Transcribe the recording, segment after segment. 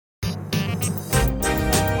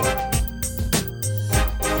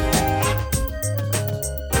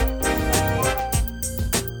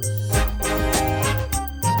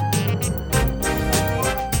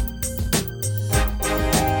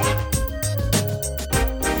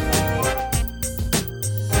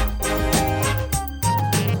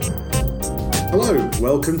Hello,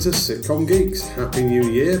 welcome to Sitcom Geeks. Happy New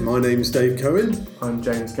Year. My name's Dave Cohen. I'm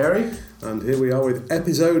James Carey. And here we are with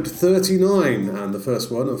episode 39, and the first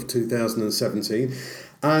one of 2017.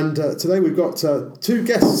 And today we've got two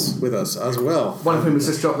guests with us as well. One of whom has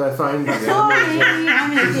just dropped their phone. Sorry,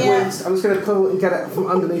 I'm an idiot. I'm just going to pull and get it from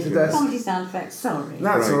underneath the desk. Comedy sound effects, sorry.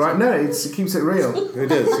 That's Right. all right. No, it keeps it real.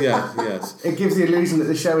 It is, yeah, yes. It gives the illusion that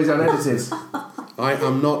the show is unedited. I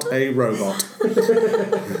am not a robot.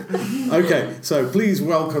 Okay, so please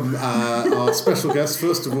welcome our special guest.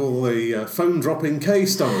 First of all, the phone-dropping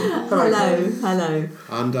K-Stone. Hello.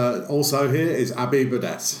 And also here is Abby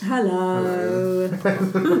Burdett. Hello.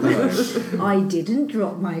 Hello. I didn't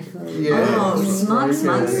drop my phone. Yeah. Oh, smug.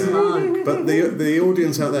 But the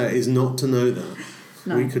audience out there is not to know that.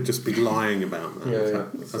 No. We could just be lying about that. Yeah.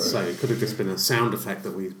 As I say, it could have just been a sound effect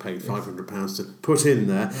that we paid £500 to put in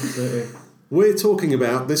there. Absolutely. We're talking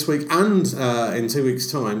about this week and in 2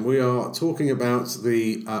 weeks' time, we are talking about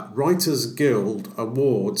the Writers Guild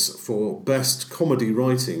Awards for Best Comedy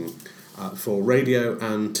Writing for radio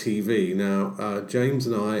and TV. Now, James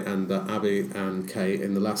and I and Abby and Kay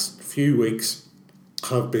in the last few weeks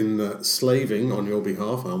have been slaving on your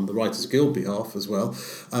behalf, on the Writers Guild behalf as well,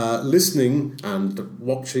 listening and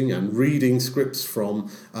watching and reading scripts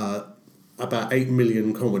from about 8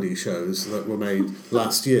 million comedy shows that were made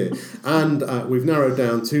last year. And we've narrowed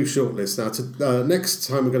down two shortlists. Now, next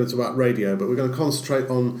time we're going to talk about radio, but we're going to concentrate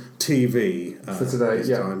on TV For today, this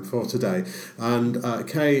yeah. time, for today. And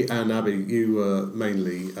Kay and Abby, you were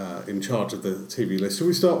mainly in charge of the TV list. Shall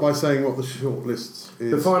we start by saying what the shortlist is?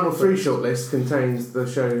 The final three shortlist contains the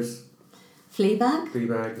shows Fleabag,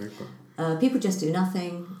 Fleabag. People Just Do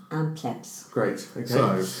Nothing, and Plebs. Great. Okay.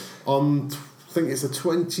 So, on I think it's the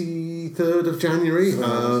 23rd of January.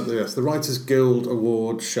 Yes, the Writers Guild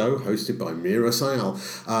Award show, hosted by Mira Sayal,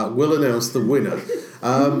 will announce the winner.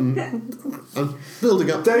 I'm building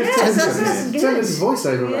up Dave's tension here. Turn his voice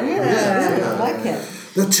over, mate. I like it.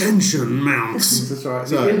 The tension mounts. That's right.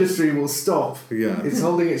 So- The industry will stop. Yeah. It's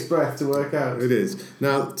holding its breath to work out. It is.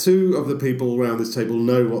 Now, two of the people around this table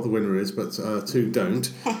know what the winner is, but two don't.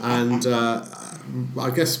 And I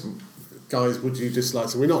guess, guys, would you just like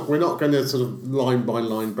to... We're not going to sort of line by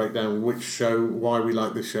line break down which show, why we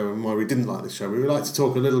like this show and why we didn't like this show. We would like to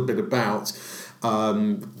talk a little bit about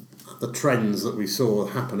the trends that we saw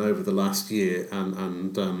happen over the last year.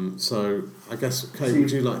 And so I guess, Kay,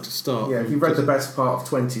 would you like to start? Yeah, if you read the best part of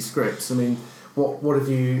 20 scripts, I mean, what have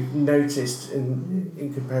you noticed in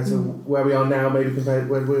compared to where we are now, maybe compared to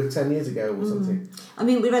where we were 10 years ago or something? I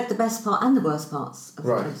mean, we read the best part and the worst parts of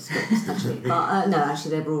Right. the scripts, actually. But no,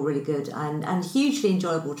 actually, they were all really good and hugely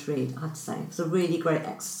enjoyable to read, I have to say. It was a really great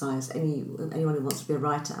exercise. Anyone who wants to be a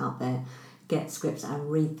writer out there, get scripts and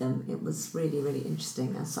read them. It was really, really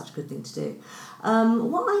interesting and such a good thing to do.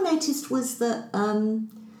 What I noticed was that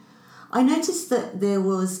there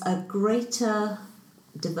was a greater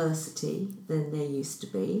diversity than there used to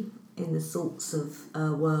be in the sorts of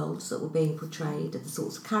worlds that were being portrayed, and the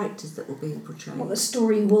sorts of characters that were being portrayed. What, the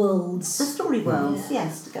story worlds? The story worlds,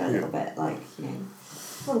 yes, to go a little bit like,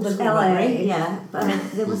 Well, the LA, LA. yeah. But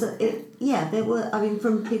there was there were. I mean,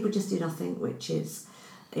 from People Just Do Nothing, which is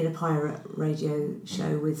in a pirate radio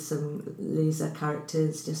show with some loser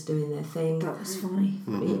characters just doing their thing. That was funny.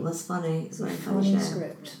 It was funny. It was a very funny Funny show.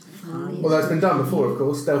 script. Funny. Well, that's been done before, of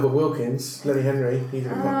course. Delbert Wilkins, Lenny Henry, he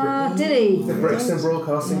did Did he? the Brixton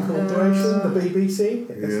Broadcasting Corporation, the BBC,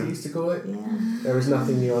 as they used to call it. Yeah. There is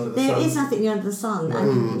nothing new under the sun. There is nothing new under the sun,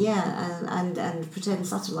 and pretend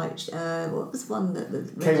satellite. What was one that the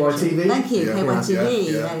KYTV? Thank you, Yeah.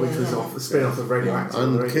 KYTV. Yeah. Which was off the spin-off of Radioactive.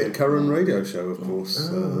 on the And radio. Kit Curran radio show, of course.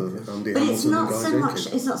 Andy But Hamilton it's not and Guy so much.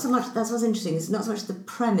 Jenkins. It's not so much. That's what's interesting. It's not so much the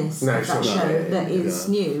premise No, of that sure. show No. that is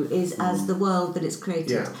new, is as the world that it's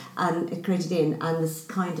created Yeah. and created in, and the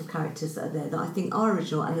kind of characters that are there that I think are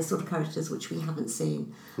original, and the sort of characters which we haven't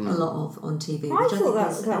seen a lot of on TV. I Which thought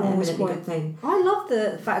think is that one was eminently quite... good thing. I love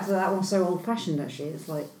the fact that one's so old-fashioned, actually. It's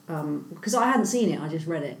like... because I hadn't seen it, I just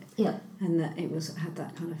read it. Yeah. And that it had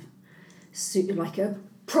that kind of... like a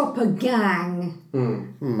proper gang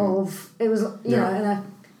of... It was, you know,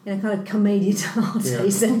 in a kind of commedia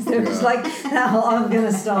dell'arte sense. It was like, now I'm going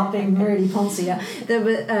to start being really poncy. But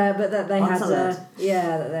that they Once had... alert.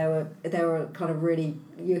 that they were kind of really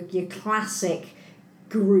your classic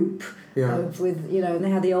group with and they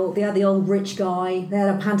had the old rich guy, they had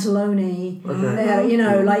a Pantalone, they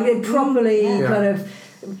had like they properly kind of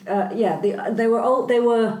they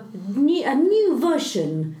were a new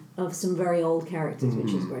version of some very old characters,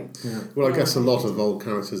 which is great. Well, I guess a lot of old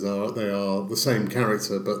characters are the same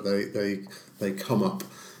character, but they come up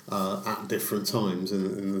at different times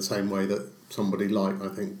in the same way that somebody like, I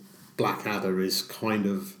think, Blackadder is kind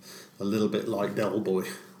of a little bit like Del Boy.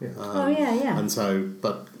 Yeah. And so,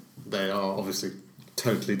 but they are obviously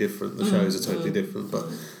totally different. The shows are totally different, but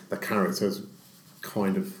the characters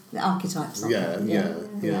kind of... The archetypes. Yeah.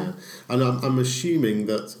 And I'm assuming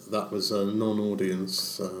that was a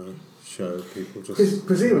non-audience show. People just...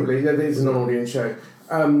 Presumably, that is a non-audience show.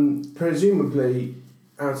 Presumably,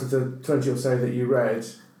 out of the 20 or so that you read,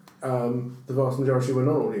 the vast majority were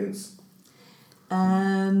non-audience.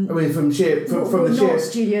 I mean, from the sheer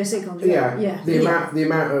studio sitcoms. The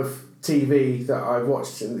amount of TV that I've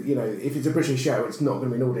watched, and if it's a British show, it's not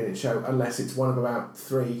going to be an audience show unless it's one of about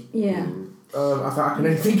 3. Yeah. I can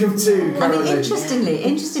only think of 2. I mean,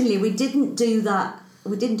 interestingly, we didn't do that.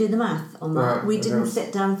 We didn't do the math on that. Right, we didn't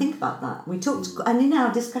sit down and think about that. We talked, and in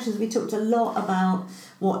our discussions, we talked a lot about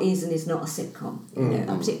what is and is not a sitcom.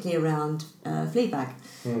 Particularly around Fleabag,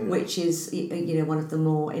 which is one of the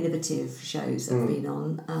more innovative shows that have been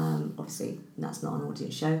on. Obviously, that's not an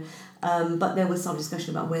audience show, but there was some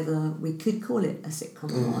discussion about whether we could call it a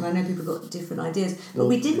sitcom or not. And I know people got different ideas, but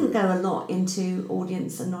we didn't go a lot into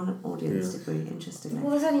audience and non-audience degree. Interestingly,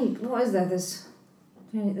 well, there's only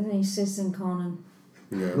Sis and Khan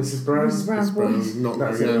Yeah. Mrs. Brown. Mrs. Brown's boys. Not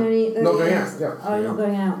That's going out. Not going out. Yeah. Oh, not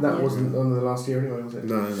going out. That wasn't on the last year anyway, was it?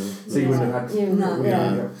 No. So you wouldn't have had.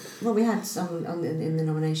 No. Well, we had some in the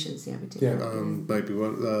nominations. Yeah, we did. Yeah. Maybe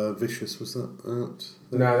one. Vicious, was that out?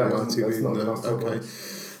 No, that's not the last one. Okay.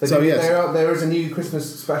 So yes, there is a new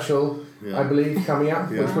Christmas special, I believe, coming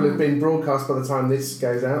up, which will have been broadcast by the time this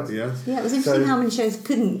goes out. Yeah. Yeah, it was interesting how many shows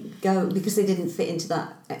couldn't go because they didn't fit into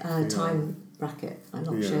that time bracket. A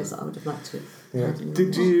lot of shows that I would have liked to.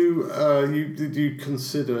 Did you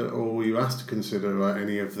consider, or were you asked to consider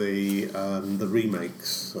any of the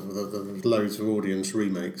remakes, the loads of audience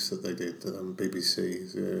remakes that they did,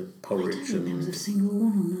 BBC's Porridge? I don't think there was a single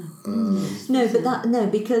one on that.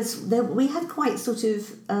 Because we had quite sort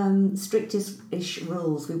of strictish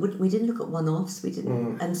rules. We didn't look at one-offs. We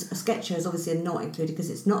didn't, and sketch shows obviously are not included because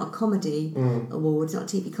it's not a comedy award. It's not a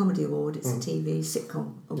TV comedy award. It's a TV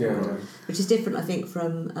sitcom award, which is different, I think,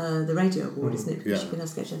 from the radio award, isn't it? Because you can have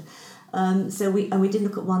sketch shows. So we didn't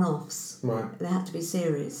look at one-offs. Right. They had to be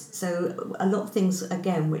series. So a lot of things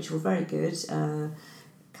again, which were very good.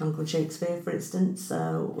 Come on Shakespeare, for instance,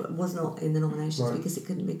 was not in the nominations because it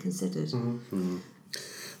couldn't be considered. Mm-hmm.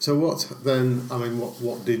 So what then? I mean,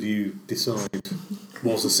 what did you decide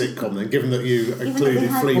was a sitcom then? Given that you included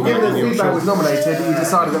Fleabag, given that Fleabag was nominated, you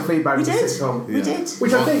decided that Fleabag was a sitcom. We did.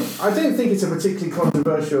 Which I don't think it's a particularly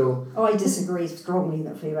controversial. I disagree strongly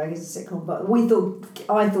that Fleabag is a sitcom, but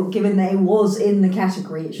I thought given that it was in the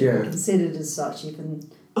category, it should be considered as such.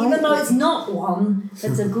 Even though it's not one,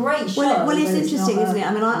 it's a great show. Well, it's interesting, isn't it?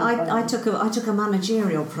 I mean, I took a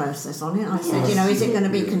managerial process on it. I said, is it going to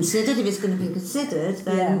be considered? If it's going to be considered,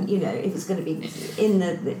 then if it's going to be in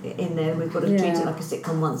there, we've got to treat it like a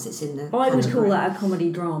sitcom once it's in the. I would call that a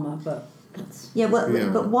comedy drama, but.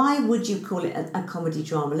 But why would you call it a comedy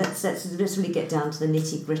drama? Let's really get down to the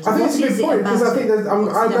nitty gritty. I think it's a good point because I think I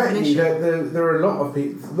bet you that there are a lot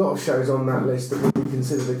of shows on that list that would be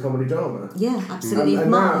considered a comedy drama. Yeah, absolutely. If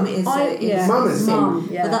Mum is, Mum,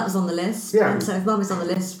 but that was on the list. Yeah. And so if Mum is on the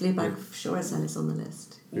list, Fleabag sure as hell is on the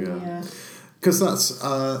list. Yeah. Because that's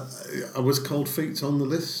was Cold Feet on the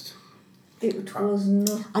list? It was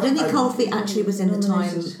not. I don't think Cold Feet actually was in the time.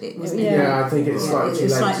 It was. I think it's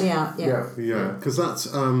slightly out. Yeah, because that's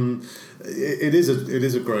it is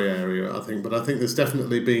a grey area, I think, but I think there's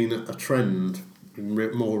definitely been a trend in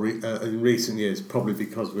recent years, probably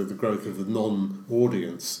because with the growth of the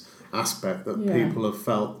non-audience aspect, that people have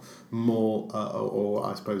felt more, or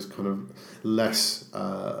I suppose kind of less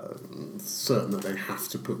certain that they have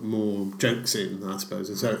to put more jokes in, I suppose,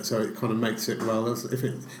 and so it kind of makes it, well,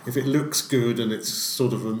 if it looks good and it's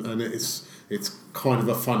sort of it's kind of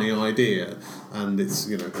a funny idea and it's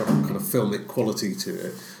got a kind of filmic quality to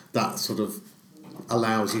it, that sort of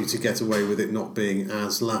allows you to get away with it not being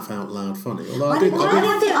as laugh out loud funny. Although I don't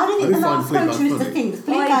think the laugh culture is the thing.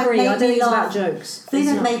 I agree. I don't think it's about jokes.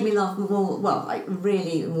 Fleabag made me laugh more. Well,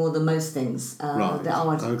 really more than most things that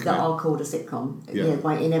are called a sitcom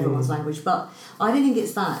in everyone's language. But I don't think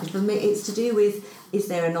it's that. For me, it's to do with, is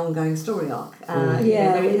there an ongoing story arc?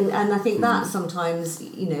 And I think that sometimes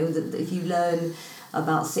that if you learn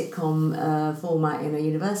about sitcom format in a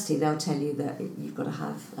university, they'll tell you that you've got to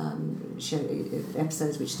have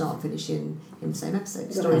episodes which start and finish in the same episode.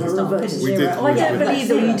 Stories that start and finish. I don't believe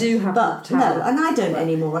that you do have but no, and I don't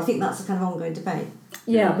anymore. I think that's a kind of ongoing debate.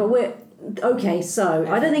 Yeah, but we're okay. So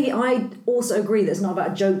I don't think I also agree that it's not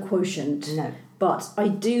about a joke quotient. No, but I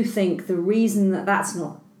do think the reason that's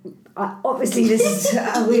not. obviously this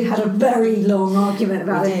is we had a very long argument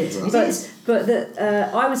about it. But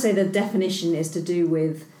I would say the definition is to do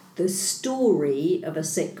with the story of a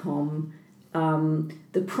sitcom.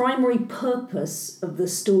 The primary purpose of the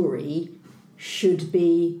story should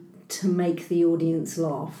be to make the audience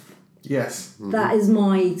laugh. Yes. Mm-hmm. That is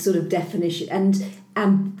my sort of definition,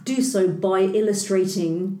 and do so by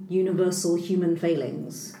illustrating universal human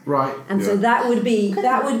failings. Right. And so that would be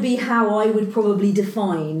how I would probably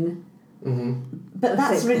define. Mm-hmm. But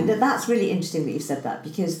that's really interesting that you said that,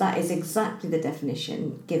 because that is exactly the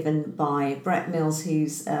definition given by Brett Mills,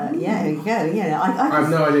 who's there you go. I have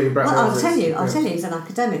no idea who Brett Mills is. I'll tell you, he's an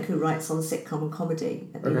academic who writes on sitcom and comedy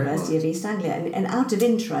at the University of East Anglia, and out of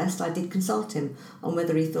interest, I did consult him on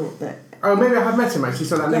whether he thought that. Oh, maybe I have met him actually.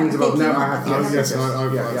 So that name is involved. No, I have. Yes,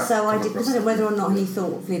 So I did consider whether or not he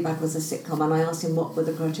thought Fleabag was a sitcom, and I asked him what were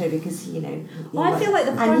the criteria, because I feel like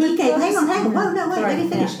the and he gave. Hang on. Whoa, no, wait, Sorry. let me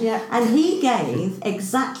finish. Yeah. And he gave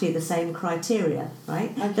exactly the same criteria,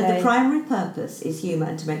 right? Okay. That the primary purpose is humour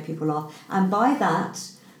and to make people laugh, and by that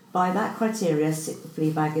criteria,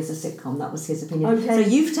 Fleabag is a sitcom. That was his opinion. Okay. So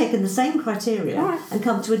you've taken the same criteria and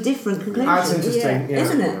come to a different conclusion. That's interesting,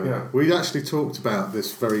 isn't it? Yeah. We actually talked about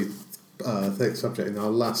this very thick subject in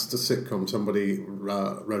our last sitcom. Somebody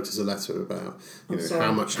wrote us a letter about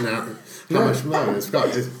how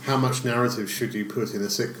much narrative should you put in a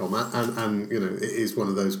sitcom, and it is one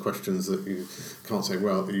of those questions that you can't say,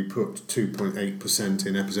 well, you put 2.8%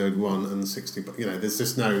 in episode 1 and 60. There's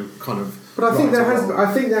just no kind of. But I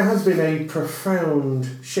think there has been a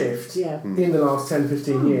profound shift in the last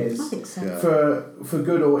 10-15 years. I think so. Yeah. For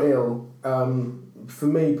good or ill. For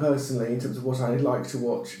me personally, in terms of what I like to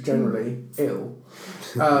watch, generally ill,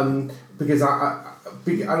 because I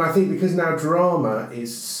think because now drama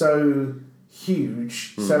is so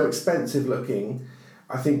huge, so expensive looking,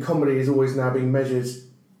 I think comedy is always now being measured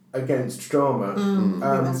against drama. I think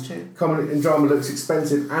that's true. Comedy and drama looks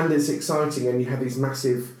expensive and it's exciting, and you have these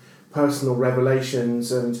massive personal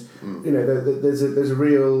revelations, and there's a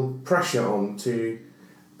real pressure on to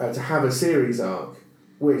have a series arc,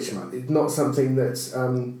 which is not something that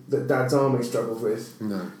Dad's Army struggled with,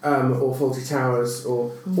 or Fawlty Towers,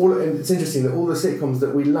 or all. And it's interesting that all the sitcoms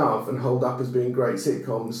that we love and hold up as being great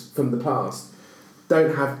sitcoms from the past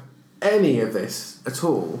don't have any of this at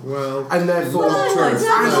all. Well, and therefore,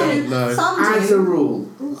 as a rule,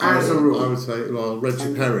 I would say,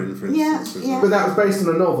 Reggie Perrin, for instance. Yeah. But that was based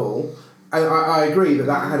on a novel. I agree that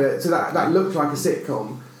had that looked like a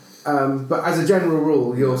sitcom. But as a general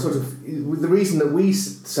rule, you're sort of the reason that we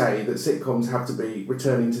say that sitcoms have to be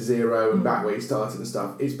returning to zero and back where you started and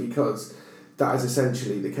stuff is because that is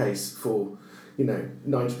essentially the case for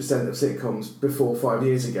 90% of sitcoms before 5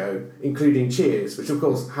 years ago, including Cheers, which of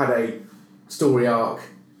course had a story arc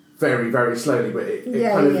very, very slowly, but it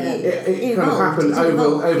kind of happened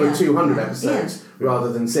over 200 episodes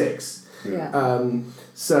rather than 6. Yeah.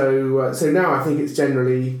 So now I think it's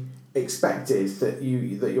generally expected that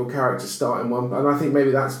your characters start in one, and I think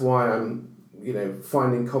maybe that's why I'm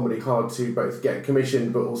finding comedy hard to both get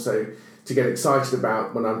commissioned but also to get excited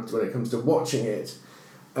about when it comes to watching it.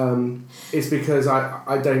 It's because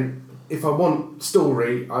I don't. If I want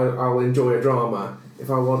story, I'll enjoy a drama. If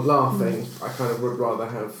I want laughing, I kind of would rather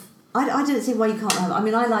have. I don't see why you can't have. I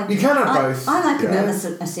mean, I like. You can have both. I like a bit of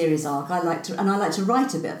a series arc. I like to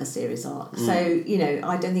write a bit of a series arc. So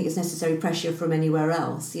I don't think it's necessary pressure from anywhere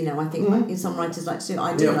else. I think some writers like to do it.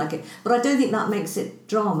 I do like it, but I don't think that makes it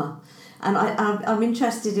drama. And I'm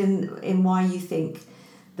interested in why you think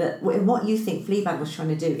that, what you think Fleabag was trying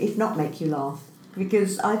to do, if not make you laugh.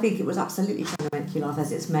 Because I think it was absolutely trying to make you laugh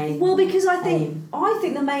as its main. Well, because I think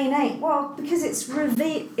aim. the main aim. Well, because it's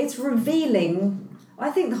revealing. I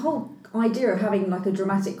think the whole idea of having like a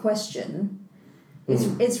dramatic question,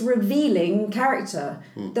 it's revealing character.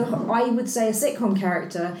 I would say a sitcom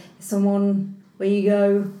character is someone where you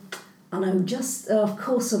go, I know of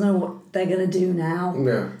course I know what they're going to do now.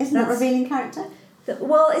 Yeah. Isn't that revealing character?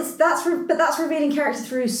 Well, that's revealing character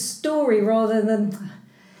through story rather than.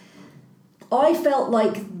 I felt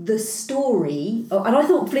like the story, and I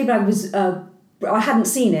thought Fleabag was. I hadn't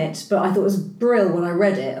seen it, but I thought it was brilliant when I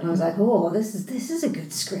read it, and I was like, "Oh, this is a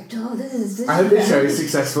good script. Oh, this is." I hope this show is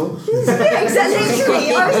successful.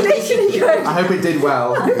 Literally, I was literally going. I hope it did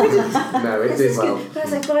well. No, it did well. But I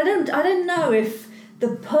was like, but I don't know if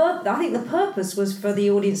I think the purpose was for the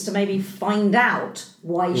audience to maybe find out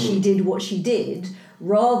why she did what she did,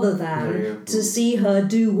 rather than to see her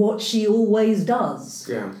do what she always does.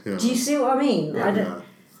 Yeah. Do you see what I mean? Yeah. No.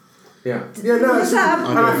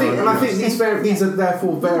 And I think these are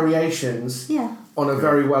therefore variations on a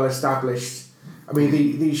very well established I mean,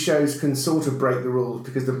 these shows can sort of break the rules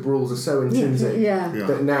because the rules are so intrinsic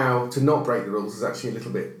that now to not break the rules is actually a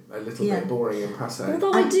little bit boring and passé.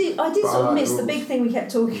 Although I did sort of miss the big thing we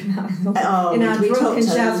kept talking about in our drunken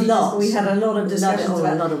shouting. We had a lot of discussions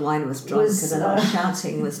about. A lot of wine was drunk because a lot of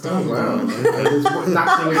shouting was dead. Oh, wow.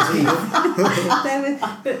 Gnashing of teeth.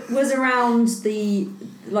 But was around the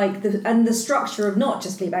structure of not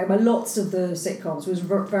just Fleabag but lots of the sitcoms was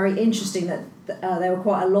very interesting that there were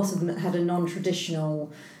quite a lot of them that had a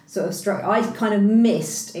non-traditional sort of structure. I kind of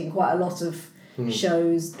missed in quite a lot of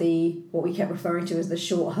shows what we kept referring to as the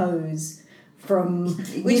short hose from I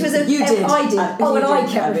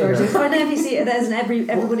kept referring to it. I don't know if you see it. There's an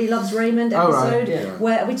Everybody Loves Raymond episode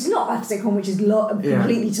which is not a sitcom, which is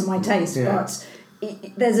completely to my taste, but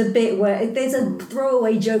there's a bit where there's a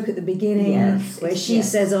throwaway joke at the beginning where she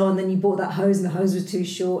says, "Oh, and then you bought that hose and the hose was too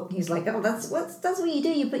short." And he's like, "Oh, that's what you do.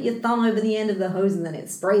 You put your thumb over the end of the hose and then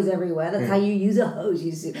it sprays everywhere. That's how you use a hose."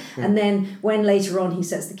 And then when later on he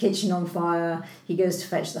sets the kitchen on fire, he goes to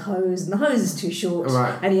fetch the hose and the hose is too short,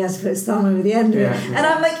 and he has to put his thumb over the end of it. And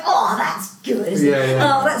I'm like, "Oh, that's good."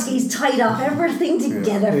 Oh, he's tied up everything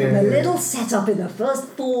together from the little setup in the first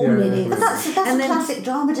 4 minutes. But that's a classic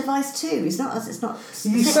drama device too. It's not.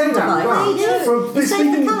 You say that, but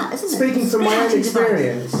speaking from my own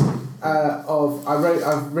experience,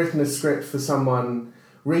 I've written a script for someone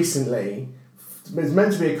recently. It's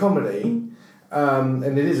meant to be a comedy, and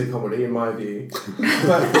it is a comedy in my view.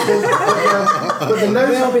 But the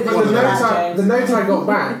note I got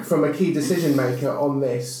back from a key decision maker on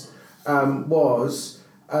this was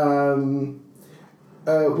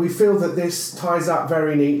we feel that this ties up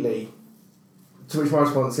very neatly. To which my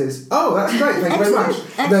response is, "Oh, that's great, thank you very much."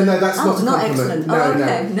 No, that's not a compliment.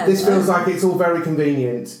 No. This feels like it's all very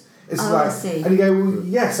convenient. It's I see. And you go, "Well,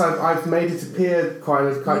 yes, I've made it appear kind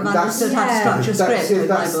of. That's how to structure a script.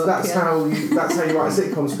 That's how you write a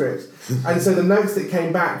sitcom script." And so the notes that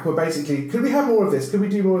came back were basically, "Could we have more of this? Could we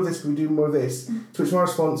do more of this? Could we do more of this?" To which my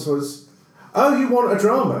response was, "Oh, you want a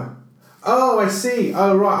drama? Oh, I see.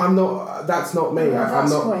 Oh, right. I'm not. That's not me. I'm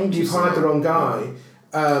not. You've hired the wrong guy."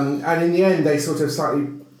 And in the end, they sort of slightly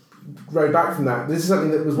rode back from that. This is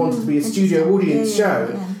something that was wanted to be a studio audience show,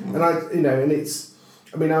 and it's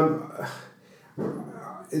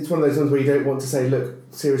one of those ones where you don't want to say, "Look,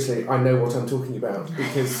 seriously, I know what I'm talking about,"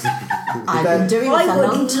 because I've been doing this a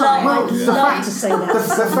long time. I'd love to say that.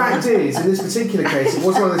 The fact is, in this particular case, it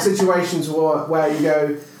was one of those situations where you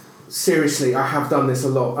go, "Seriously, I have done this a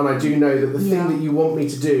lot, and I do know that the thing that you want me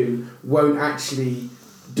to do won't actually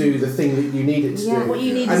do the thing that you need it to do." What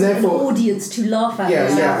you need is an audience to laugh at.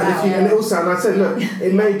 And I said, look,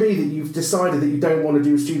 it may be that you've decided that you don't want to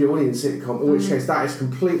do a studio audience sitcom, in which case that is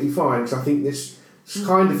completely fine, because I think this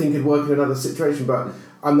kind of thing could work in another situation, but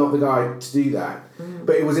I'm not the guy to do that.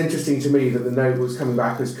 But it was interesting to me that the note was coming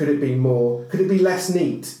back as, could it be less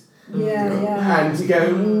neat? And you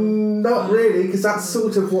go, not really, because that's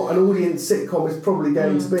sort of what an audience sitcom is probably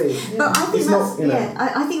going to be. But I think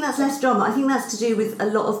I think that's less drama. I think that's to do with a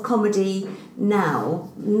lot of comedy now,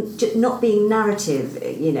 not being narrative,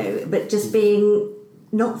 but just being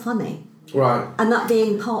not funny. Right. And that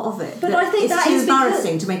being part of it. But I think it's too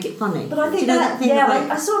embarrassing to make it funny. But I think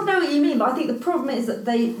I sort of know what you mean, but I think the problem is that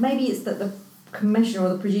maybe it's that the commissioner or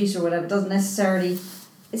the producer or whatever doesn't necessarily.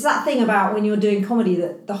 It's that thing about when you're doing comedy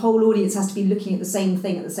that the whole audience has to be looking at the same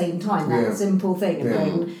thing at the same time. That simple thing.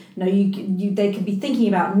 And they could be thinking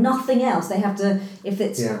about nothing else. They have to, if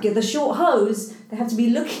it's the short hose, they have to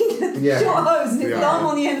be looking at the short hose and it's thumb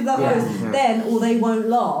on the end of the hose. Then, or they won't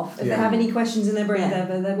laugh. If they have any questions in their brain,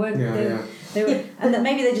 they won't. And that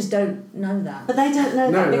maybe they just don't know that. But they don't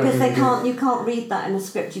know that because they can't. You can't read that in a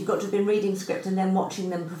script. You've got to have been reading script and then watching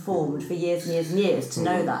them performed for years and years and years to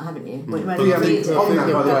know that, haven't you? When you read it, on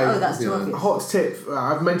that, by the way, that's too obvious. A hot tip.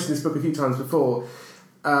 I've mentioned this book a few times before.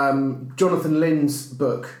 Jonathan Lynn's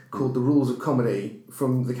book called The Rules of Comedy,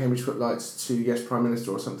 From the Cambridge Footlights to Yes Prime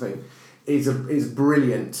Minister or something, is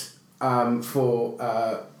brilliant for.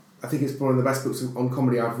 I think it's one of the best books on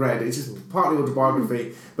comedy I've read. It's just partly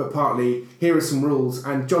autobiography, but partly here are some rules.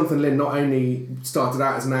 And Jonathan Lynn not only started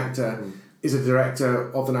out as an actor, is a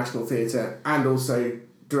director of the National Theatre, and also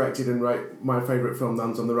directed and wrote my favourite film,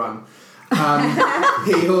 Nuns on the Run.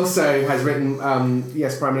 He also has written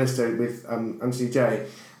Yes Prime Minister with Anthony J.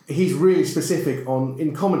 He's really specific on,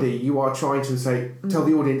 in comedy, you are trying to say, tell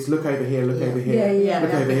the audience, look over here, look over here,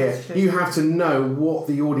 look over here. You have to know what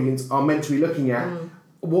the audience are meant to be looking at,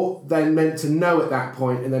 what they're meant to know at that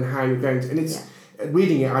point, and then how you're going to... And it's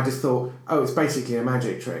reading it, I just thought, it's basically a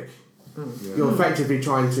magic trick. You're effectively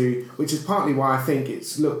trying to... Which is partly why I think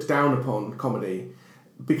it's looked down upon, comedy,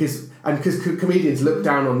 because comedians look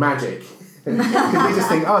down on magic. Because we just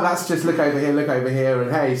think, oh, that's just look over here,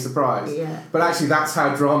 and hey, surprise. Yeah. But actually, that's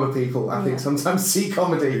how drama people, I think, sometimes see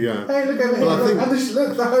comedy. Yeah. Hey, look over here,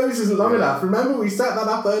 look, the hose isn't long enough. Remember, we set that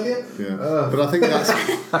up earlier? Yeah. But I think that's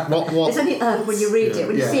what it's only when you read it,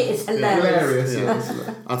 when you see it, it's hilarious.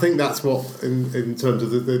 Yeah. I think that's what, in terms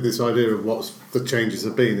of this idea of what the changes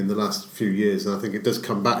have been in the last few years, and I think it does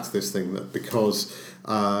come back to this thing that because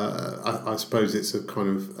I suppose it's a kind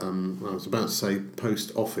of I was about to say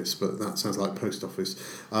post office, but that sounds like post office.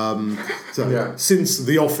 Since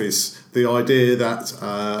The Office, the idea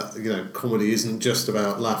that comedy isn't just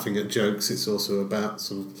about laughing at jokes; it's also about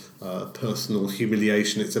sort of personal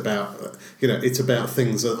humiliation. It's about it's about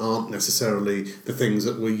things that aren't necessarily the things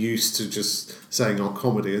that we're used to just saying are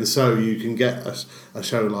comedy, and so you can get a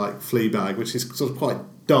show like Fleabag, which is sort of quite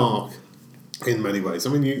dark in many ways. I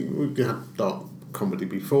mean, you had dark comedy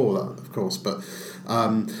before that, of course, but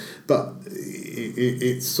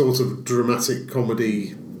it's sort of dramatic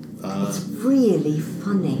comedy. It's really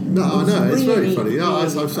funny. No, I know, it's very funny. Yeah,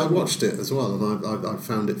 Really I watched it as well, and I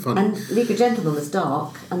found it funny. And League of Gentlemen was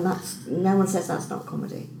dark, and no one says that's not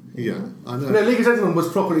comedy. Yeah, I know. No, League of Gentlemen was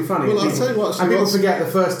properly funny. Well, I'll tell you what. And people forget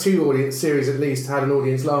the first two audience series at least had an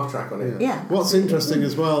audience laugh track on it. Yeah. What's interesting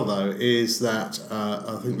as well, though, is that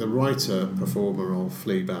I think the writer-performer of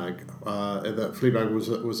Fleabag, that Fleabag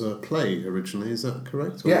was a play originally, is that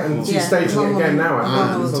correct? Yeah, and she's staging it again now,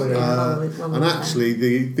 I think. And actually,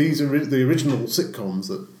 the original sitcoms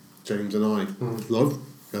that James and I love,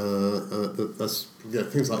 that's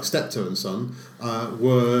things like Steptoe and Son,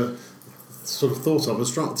 were sort of thought of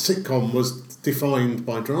as drama. Sitcom was defined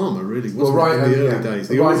by drama, really, wasn't it, in the early days?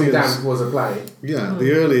 The Rising Damp was a play. Yeah,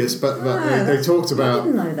 the earliest, but they talked about... I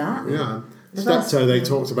didn't know that. Yeah. Steptoe they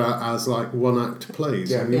talked about as like one-act plays.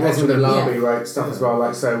 Yeah, Esmond and Larby wrote stuff as well,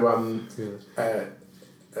 like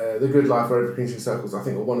The Good Life or Every Circles, I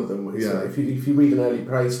think, or one of them. If you read an early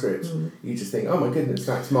play script, you just think, oh my goodness,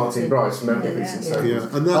 that's Martin Bryce from Every Circles.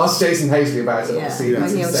 Yeah, and ask Jason Hazley about it.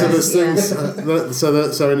 So there's things.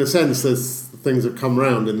 So in a sense, there's things that come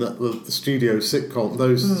round in that the studio sitcom.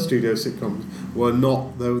 Those studio sitcoms were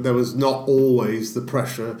not. There was not always the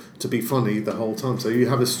pressure to be funny the whole time. So you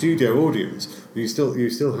have a studio audience. You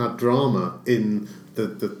still had drama in the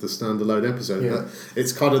standalone episode. Yeah.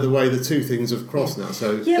 It's kind of the way the two things have crossed now.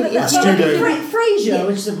 So but that's Frasier,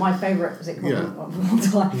 which is my favourite sitcom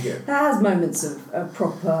of all time. Yeah. That has moments of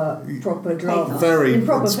proper drama. Very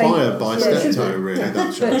inspired by Steptoe, really.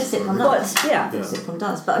 That show. Sitcom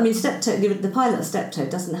does. But I mean, Steptoe, the pilot of Steptoe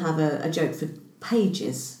doesn't have a joke for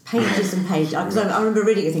pages and pages. Because I remember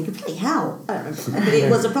reading it thinking, bloody hell, I don't remember. But it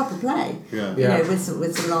was a proper play, with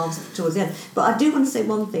some laughs towards the end. But I do want to say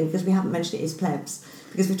one thing, because we haven't mentioned it, is Plebs.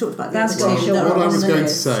 Because we talked about That's what I was going to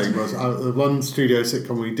say was the one studio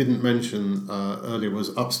sitcom we didn't mention earlier was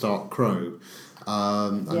Upstart Crow.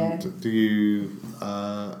 Do you?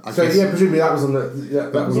 Presumably that was on the.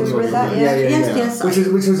 That was on the. Yes.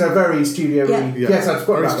 Which was a very studio. Yes, I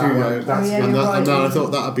forgot about that one. And I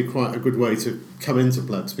thought that would be quite a good way to come into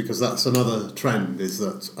Plebs, because that's another trend. Is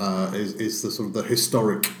that is the sort of the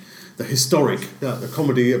historic the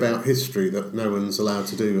comedy about history that no one's allowed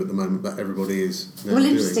to do at the moment, but everybody is now doing.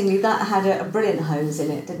 Interestingly, that had a brilliant hose in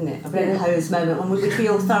it, didn't it? A brilliant hose moment, which we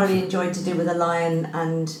all thoroughly enjoyed, to do with a lion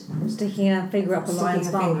and sticking a finger up a lion's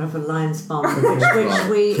bum, which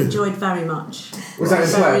we enjoyed very much. Was that in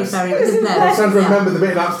Plebs? Very in Plebs. I'm trying to remember the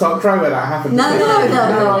bit in Upstart Crow where that happened. No,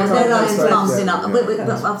 lion's bums in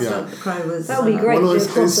Upstart Crow was... That would be great to do a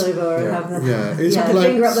crossover and have the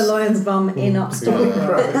finger up the lion's bum in Upstart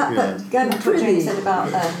Crow. But going back to what Jane said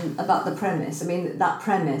about the premise, I mean, that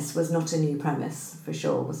premise was not a new premise for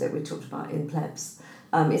sure, was it? We talked about in Plebs.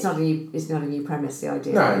 It's not a new premise. The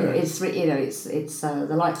idea, it's the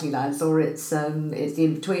Likely Lads, or it's the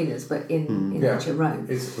Inbetweeners, but in Rome.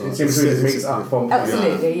 It's Inbetweeners meets Up Pompeii.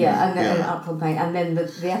 Absolutely, and Up Pompeii, and then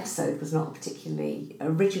the episode was not a particularly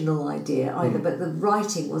original idea either, but the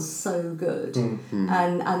writing was so good,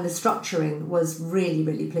 and the structuring was really,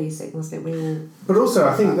 really pleasing, wasn't it? But also,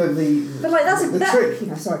 I think that the trick.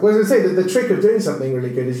 I was going to say that the trick of doing something really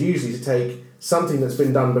good is usually to take something that's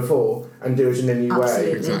been done before and do it in a new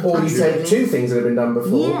way. Or you take two things that have been done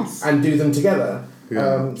before and do them together.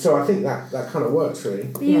 Yeah. So I think that kind of works, really.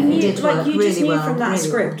 You just knew from that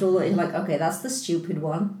script, or okay, that's the stupid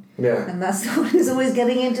one. Yeah. And that's the one who's always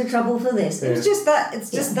getting into trouble for this. It's just that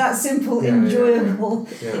that simple, enjoyable.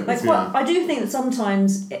 Yeah. I do think that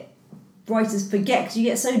sometimes writers forget, because you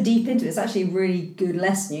get so deep into it. It's actually a really good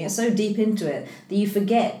lesson. You get so deep into it that you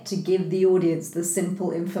forget to give the audience the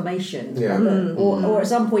simple information, or at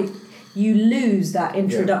some point you lose that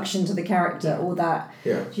introduction to the character, or that.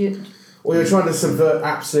 Yeah. Or you're trying to subvert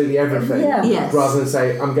absolutely everything, Yes. rather than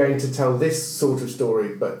say, I'm going to tell this sort of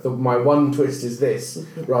story, but my one twist is this,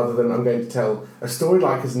 rather than I'm going to tell a story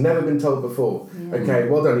like has never been told before. Okay,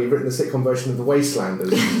 well done, you've written the sitcom version of The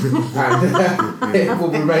Wastelanders, and it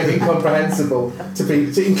will remain incomprehensible to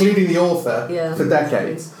including the author for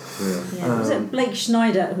decades. Was it Blake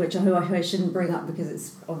Schneider, who I shouldn't bring up because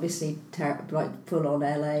it's obviously full on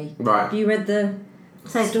LA. Right. Have you read the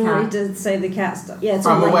story to Save the Cat stuff? Yeah, it's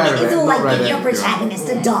I'm all aware of it. It's all not like read your it. protagonist,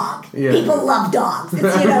 a dog. Yeah. People love dogs. It's,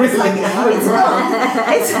 it's like it's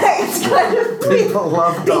kind of People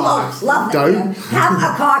love dogs. People love them. Don't. Have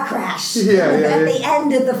a car crash at the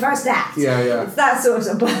end of the first act. It's that sort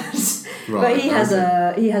of but he has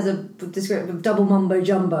a descriptive double mumbo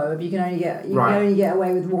jumbo. You can only get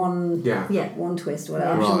away with one twist.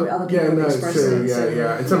 Whatever. I'm sure other people express it.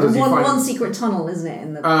 And sometimes one secret tunnel, isn't it?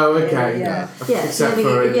 In the Except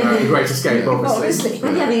for in Great Escape, obviously.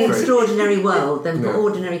 When you have an extraordinary world, then put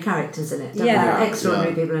ordinary characters in it. Don't Yeah. you?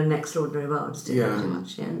 Extraordinary people in an extraordinary world. Pretty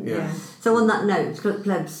much. So on that note,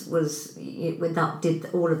 Plebs did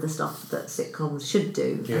all of the stuff that sitcoms should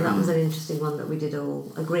do, and that was an interesting one that we did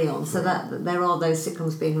all agree on. So that there are those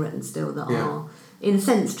sitcoms being written still that are, in a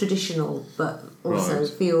sense, traditional, but also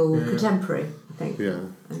feel contemporary. I think.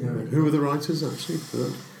 Who were the writers actually for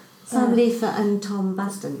that? Sam Leafer and Tom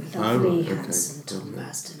Baston. Lovely, handsome Tom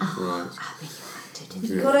Baston. Right.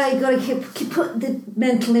 You've got to put the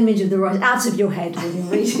mental image of the writer out of your head when you're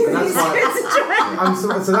reading.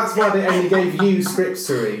 So that's why they only gave you scripts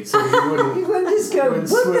to read, so you wouldn't just go, but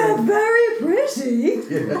they're very pretty.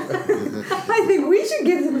 I think we should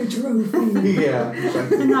give them a trophy.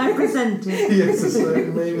 And I presented. Yes, so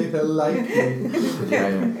maybe they'll like me. I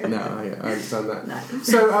understand that. No.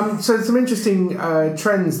 So some interesting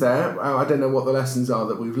trends there. I don't know what the lessons are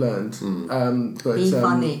that we've learned. But be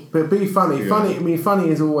funny. But be funny. Funny. I mean, funny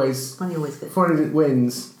is always good. Funny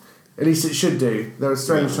wins. At least it should do. There are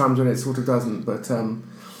strange times when it sort of doesn't. But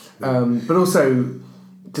also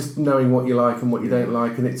just knowing what you like and what you don't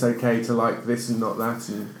like, and it's okay to like this and not that.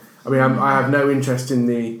 And I mean, I have no interest in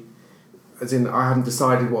I haven't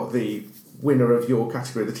decided what the winner of your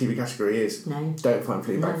category, the TV category, is. No. Don't find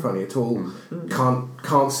Fleabag funny at all.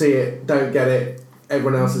 Can't see it. Don't get it.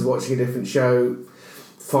 Everyone else is watching a different show.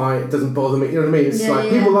 Fine, it doesn't bother me. You know what I mean? It's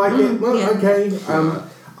people like it. Well, okay.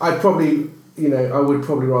 I would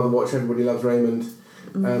probably rather watch Everybody Loves Raymond,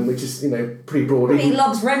 which is pretty broad. Everybody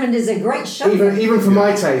Loves Raymond is a great show. Even for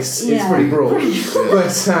my taste, it's pretty broad.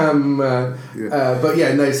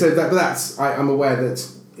 I'm aware that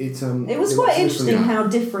it was quite interesting how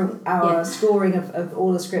different our scoring of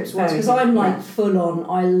all the scripts was, because I'm full on.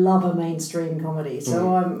 I love a mainstream comedy,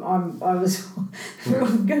 so I was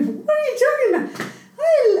going, what are you talking about? I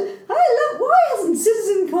love. Why hasn't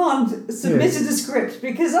Citizen Khan submitted a script?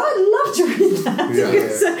 Because I'd love to read that.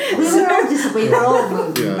 We were all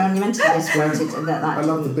monumentally disappointed that. I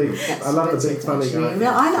love the big funny guy.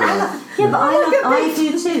 I do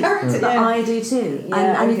too. I do too.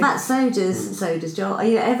 And in fact, so does Joel.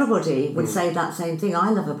 Everybody would say that same thing. I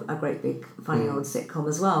love a great big funny old sitcom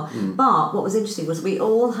as well. But what was interesting was we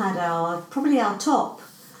all had our top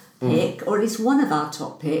pick, or at least one of our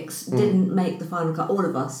top picks, didn't make the final cut, all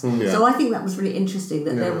of us. So I think that was really interesting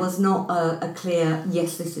that there was not a clear,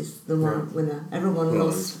 yes, this is the one winner. Everyone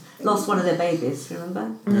lost one of their babies,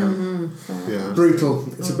 remember? Brutal.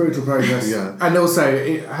 It's a brutal process. And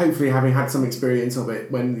also, hopefully having had some experience of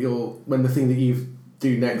it, when the thing that you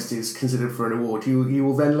do next is considered for an award, you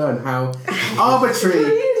will then learn how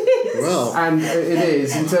arbitrary and it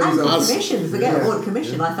is in terms of commission. Forget award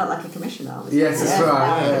commission. I felt like a commissioner. Yes, that's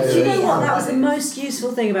right. Do you know what? That was the most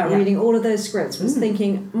useful thing about reading all of those scripts, was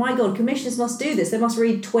thinking, my God, commissioners must do this. They must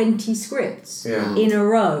read 20 scripts in a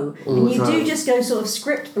row. All and you do just go sort of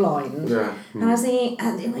script blind. And I was thinking,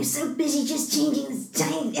 and we're so busy just changing this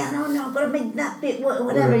tiny, no, I've got to make that bit,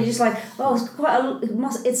 whatever. You're just like,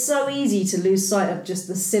 it's so easy to lose sight of just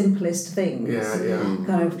the simplest things.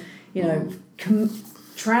 Kind of,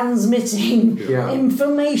 transmitting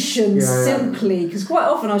information simply, because quite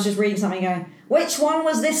often I was just reading something going, which one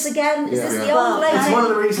was this again? Is this the old lady? It's one of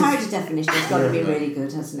the reasons. Character definition has got to be really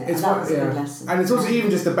good, hasn't it? That was a good lesson. And it's also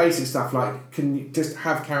even just the basic stuff, like, can you just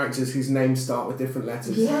have characters whose names start with different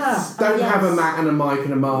letters? Don't have a Matt and a Mike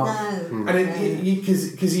and a Mark. No. And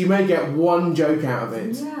because you may get one joke out of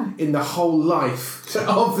it in the whole life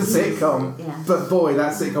of the sitcom. But boy,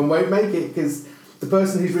 that sitcom won't make it, because the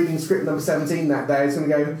person who's reading script number 17 that day is going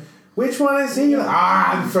to go, which one is he?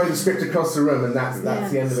 And throw the script across the room, and that's the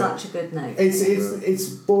end of it. Such a good note. It's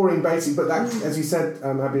boring, basic, but that, as you said,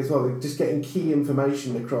 Abby, as well, just getting key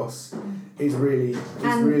information across is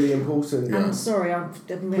really important. And sorry, I'm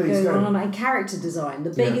going on. And character design.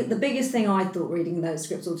 The biggest thing I thought reading those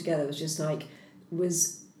scripts all together was just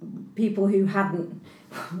was people who hadn't.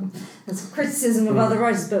 There's criticism of other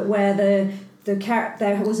writers, but where there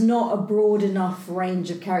was not a broad enough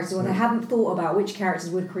range of characters, or they hadn't thought about which characters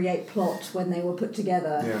would create plot when they were put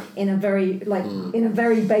together in a very in a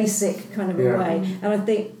very basic kind of a way.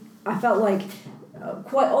 And I felt like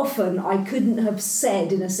quite often I couldn't have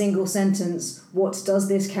said in a single sentence, what does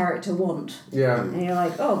this character want? Yeah. And you're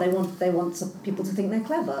like, oh, they want some people to think they're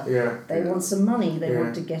clever. Yeah. They want some money. They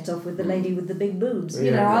want to get off with the lady with the big boobs.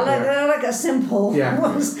 You know, I like a simple.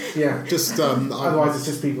 Yeah. Just otherwise it's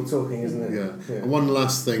just people talking, isn't it? Yeah. One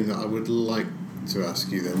last thing that I would like to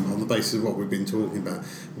ask you then, on the basis of what we've been talking about,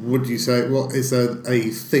 would you say, is there a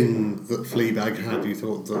thing that Fleabag had you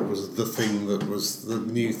thought that was the thing that was the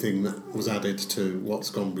new thing that was added to what's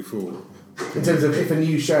gone before? In terms of if a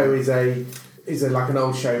new show is like an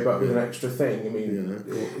old show but with an extra thing, I mean,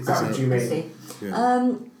 is that what you mean?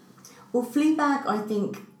 Well, Fleabag, I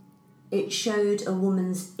think it showed a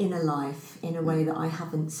woman's inner life in a way that I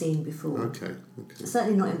haven't seen before. Okay.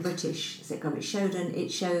 Certainly not in British sitcom.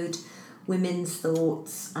 It showed women's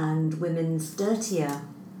thoughts and women's dirtier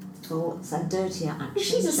thoughts and dirtier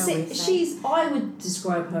actions. I would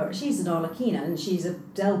describe her. She's an Arlequina and she's a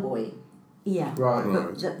Del Boy. Yeah, right.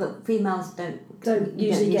 But females don't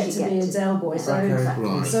usually get to be a Del Boy. So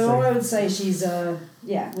I would say she's a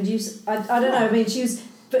Would you? I don't know. I mean,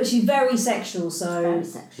 but she's very sexual, so... Very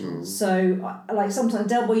sexual. So, like, sometimes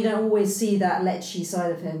Del Boy, you don't always see that lechy side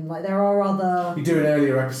of him. Like, there are other... You do in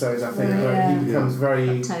earlier episodes, I think, where he becomes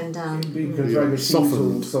very... toned down. He becomes very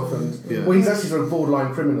softened. Yeah. Well, he's actually sort of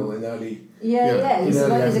borderline criminal in early... He's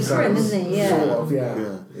a crim, isn't he? Sort of,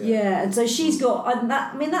 Yeah, and so she's got...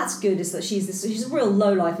 that's good, is that she's a real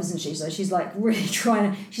low life, isn't she? So she's, like, really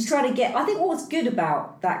trying to get... I think what's good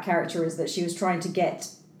about that character is that she was trying to get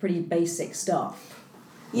pretty basic stuff.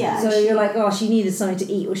 Yeah. So you're like, she needed something to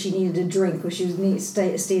eat, or she needed a drink, or she was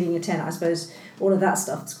stealing a tent. I suppose all of that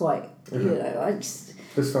stuff is quite, that's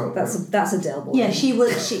a Del Boy. Yeah, she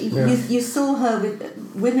was. You saw her with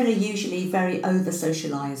women are usually very over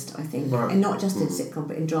socialised, I think, and not just in sitcom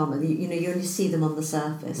but in drama. You only see them on the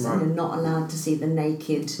surface, and you're not allowed to see the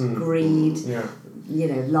naked greed.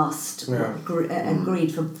 Lust and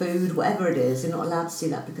greed for food, whatever it is, you're not allowed to see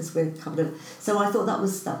that because we're covered up. So I thought that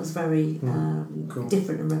was very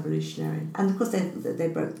different and revolutionary. And of course they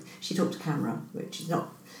broke. She talked to camera, which is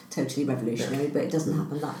not totally revolutionary, but it doesn't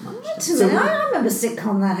happen that much. I remember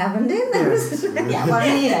sitcom that happened, didn't it?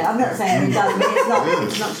 I'm not saying it does, but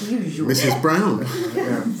it's not usual. Mrs. Brown.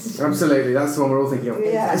 Absolutely, that's the one we're all thinking of.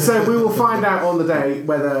 Yeah. So we will find out on the day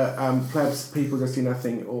whether Plebs, People Just Do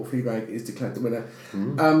Nothing or Fleabag is declared the winner.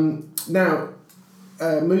 Now,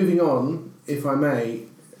 moving on, if I may,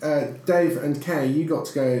 Dave and Kay, you got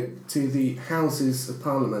to go to the Houses of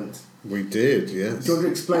Parliament. We did, yes. Do you want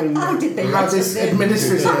to explain how this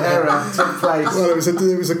administrative error took place? Well, it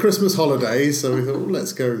was a Christmas holiday, so we thought,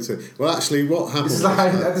 let's go and see. Well, actually, what happened... This is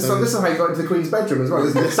how you got into the Queen's bedroom as well,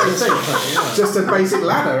 isn't it? Same thing. Just a basic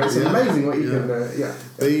ladder. It's amazing what you can...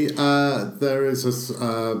 There is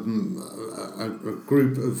a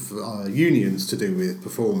group of unions to do with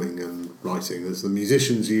performing and writing. There's the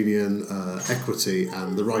Musicians' Union, Equity,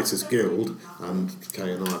 and the Writers' Guild, and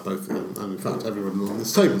Kay and I are both, and in fact everyone on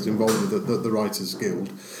this table is involved with the Writers'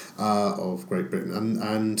 Guild of Great Britain,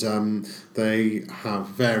 and they have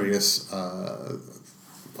various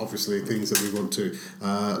obviously things that we want to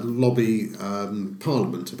lobby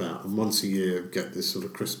Parliament about, and once a year get this sort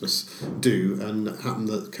of Christmas do, and it happened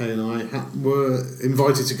that Kay and I were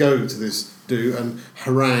invited to go to this do and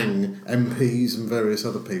harangue MPs and various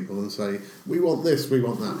other people and say, we want this, we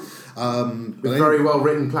want that. With very well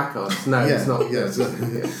written placards. No, it's not.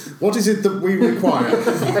 What is it that we require?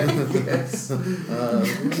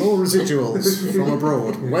 More residuals from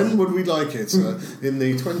abroad. When would we like it? In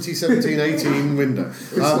the 2017-18 window.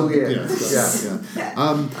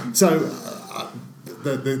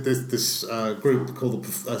 There's this group called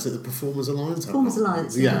the Performers Alliance. Performers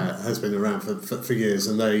Alliance, has been around for years,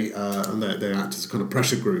 and they act as a kind of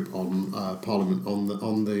pressure group on Parliament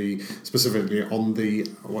specifically on the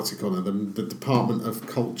what's it called, the Department of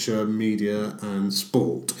Culture, Media and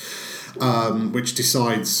Sport, which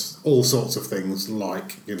decides all sorts of things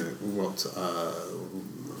like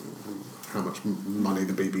how much money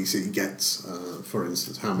the BBC gets, for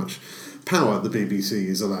instance, how much power the BBC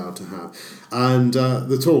is allowed to have. And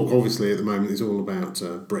the talk, obviously, at the moment is all about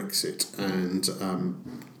Brexit. And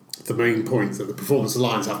the main point that the Performance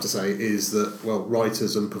Alliance have to say is that, well,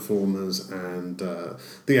 writers and performers and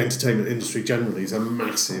the entertainment industry generally is a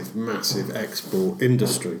massive, massive export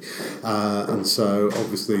industry. And so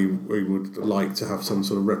obviously we would like to have some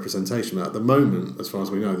sort of representation. But at the moment, as far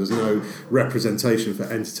as we know, there's no representation for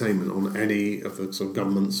entertainment on any of the sort of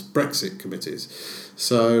government's Brexit committees.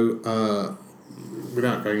 So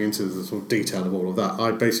without going into the sort of detail of all of that,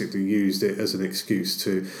 I basically used it as an excuse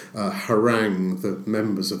to harangue the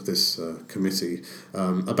members of this committee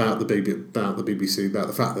about the BBC, about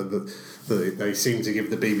the fact that they seem to give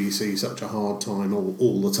the BBC such a hard time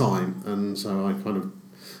all the time, and so I kind of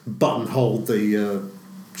buttonholed the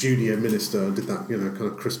junior minister, did that kind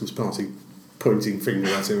of Christmas party pointing finger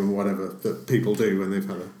at him and whatever that people do when they've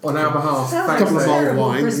had on our behalf a couple of mulled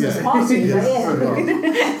wine.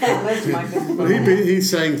 He's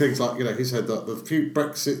saying things like, he said that the few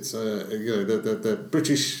Brexits, the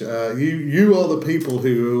British, you are the people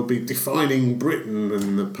who will be defining Britain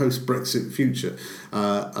and the post-Brexit future.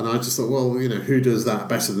 And I just thought, well, who does that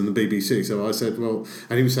better than the BBC? So I said, well,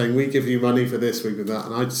 and he was saying, we give you money for this, we give that,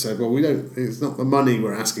 and I just said, well, we don't. It's not the money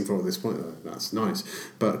we're asking for at this point. That's nice,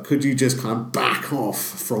 but could you just kind of back off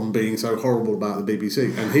from being so horrible about the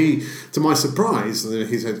BBC? And he, to my surprise,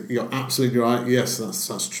 he said, you're absolutely right. Yes,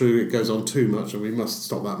 that's true. It goes on too much, and we must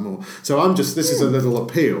stop that more. So this is a little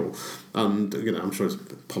appeal. And I'm sure as a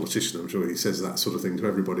politician, I'm sure he says that sort of thing to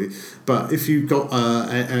everybody. But if you've got,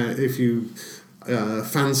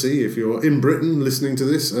 fancy, if you're in Britain listening to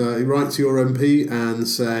this, write to your MP and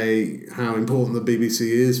say how important the BBC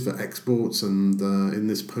is for exports and in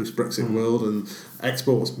this post-Brexit world, and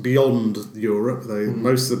exports beyond Europe.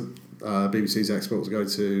 Most of the BBC's exports go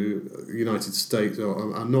to the United States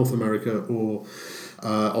or North America or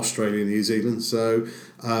Australia and New Zealand. So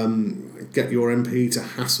get your MP to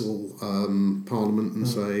hassle Parliament and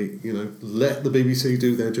say, let the BBC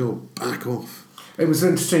do their job, back off. It was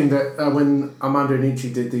interesting that when Armando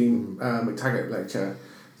Iannucci did the McTaggart lecture,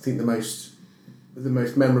 I think the most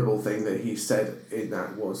memorable thing that he said in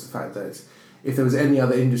that was the fact that if there was any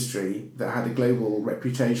other industry that had a global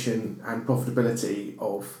reputation and profitability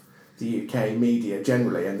of the UK media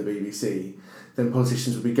generally and the BBC, then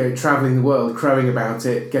politicians would be travelling the world, crowing about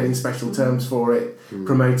it, getting special terms for it,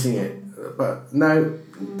 promoting it. But no,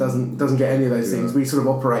 doesn't get any of those things. We sort of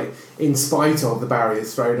operate in spite of the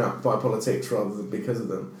barriers thrown up by politics rather than because of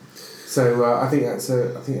them. So I think that's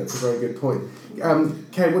a very good point.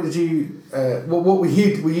 Kate, what did you? What were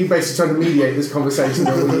you? Were you basically trying to mediate this conversation,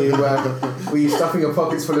 or were you stuffing your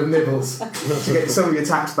pockets full of nibbles to get some of your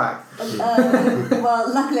tax back?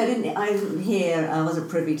 Well, luckily I didn't hear. I wasn't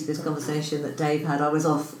privy to this conversation that Dave had. I was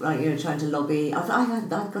off, trying to lobby. I've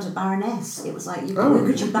got a baroness. It was like, who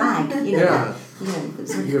could you bag? You got an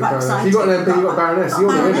MP, you got a baroness.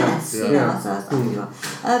 You're the winner.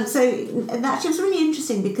 So actually, it was really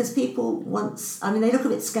interesting because people they look a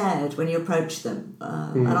bit scared when you approach them,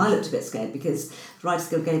 and I looked a bit scared because the Writers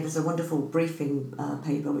Guild gave us a wonderful briefing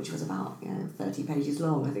paper which was about 30 pages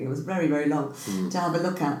long. I think it was very, very long to have a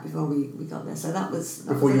look at before we got there. So that was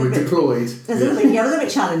before you were deployed. It was a little bit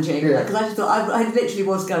challenging because I just thought I literally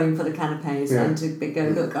was going for the canapes and to go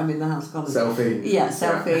look. I'm in the House of Commons. Selfie. Yeah,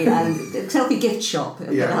 selfie and selfie gift shop at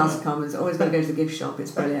the House of Commons. Always got to go to the gift shop.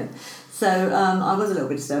 It's brilliant. So I was a little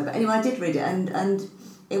bit disturbed, but anyway, I did read it and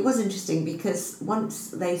it was interesting because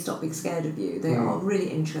once they stop being scared of you, they are really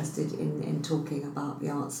interested in talking about the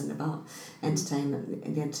arts and about entertainment,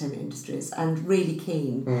 the entertainment industries, and really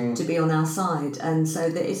keen to be on our side. And so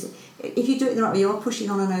that if you do it the right way, you are pushing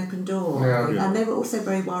on an open door. And they were also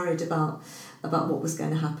very worried about what was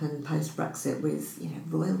going to happen post-Brexit with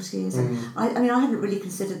royalties. And I hadn't really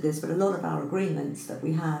considered this, but a lot of our agreements that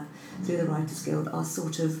we have through the Writers Guild are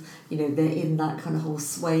sort of, they're in that kind of whole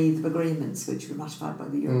swathe of agreements which were ratified by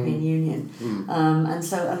the European Union. And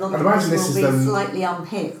so a lot of those will be slightly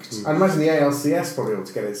unpicked. I'd imagine the ALCS probably ought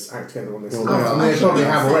to get its act together on this. They probably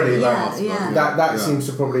have already. That seems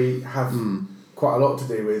to probably have quite a lot to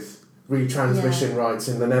do with retransmission rights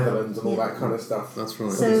in the Netherlands and all that kind of stuff. That's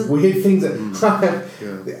right. So weird things that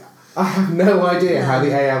I have no idea how the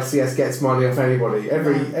ALCS gets money off anybody.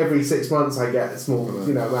 Every 6 months I get a small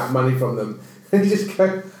amount of money from them, and you just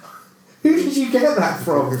go, who did you get that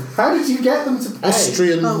from? How did you get them to pay?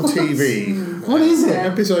 Austrian TV. What is it?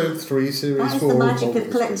 Episode 3, Series 4. That is the magic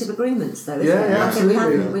of collective agreements, though, isn't it?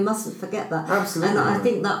 Absolutely. We mustn't forget that. Absolutely. And I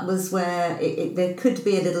think that was where there could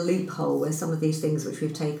be a little loophole where some of these things which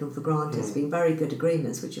we've taken for granted as being very good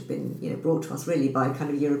agreements, which have been brought to us really by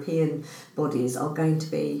kind of European bodies, are going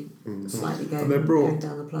to be slightly going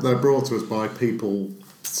down the plug. They're brought to us by people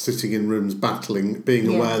sitting in rooms battling, being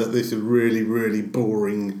aware that this is really, really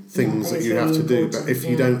boring things that you have to do. But if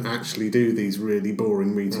you don't actually do these really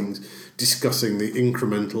boring meetings discussing the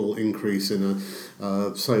incremental increase in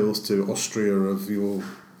sales to Austria of your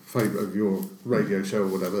radio show or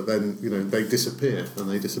whatever, then they disappear, and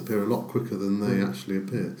they disappear a lot quicker than they actually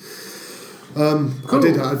appear. Cool.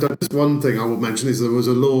 Just one thing I will mention is there was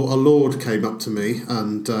a lord came up to me,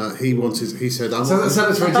 and he said, "I'm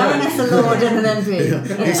Lord and an MP."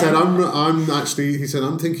 He said,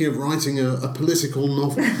 "I'm thinking of writing a political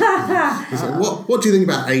novel." He said, "What do you think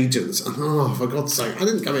about agents?" And, for God's sake, I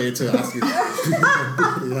didn't come here to ask you.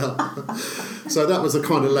 So that was the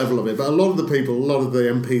kind of level of it. But a lot of the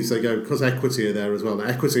MPs, they go, because Equity are there as well. Now,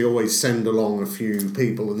 Equity always send along a few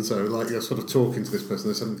people, and so you're sort of talking to this person,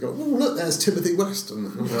 they suddenly go, "Oh, look, there's Timothy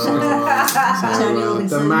Weston."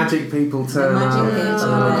 The magic people turn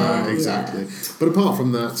up. Exactly. But apart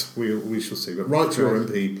from that, we shall see. But write to your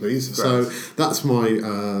MP, please. Great. So that's my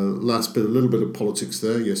last bit, a little bit of politics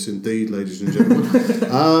there. Yes, indeed, ladies and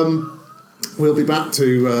gentlemen. We'll be back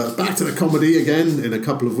to the comedy again in a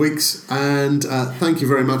couple of weeks, and thank you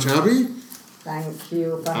very much, Abby. Thank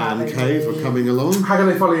you for having me. And Kay for coming along. How can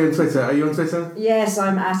they follow you on Twitter? Are you on Twitter? Yes,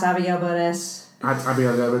 I'm at Abigail Burdes. At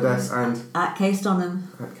Abigail Burdes and at Kay Stonham.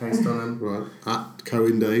 Right. At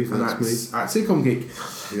Cohen Dave. That's me. At Seacom Geek.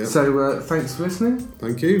 Yep. So thanks for listening.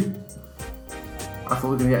 Thank you. I thought we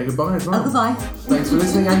were going to get a goodbye as well. Goodbye. Thanks for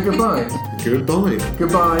listening and goodbye. Goodbye.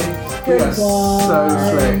 Goodbye. Yes, so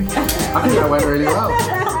slick. I think that went really well.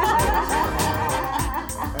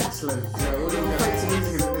 Excellent.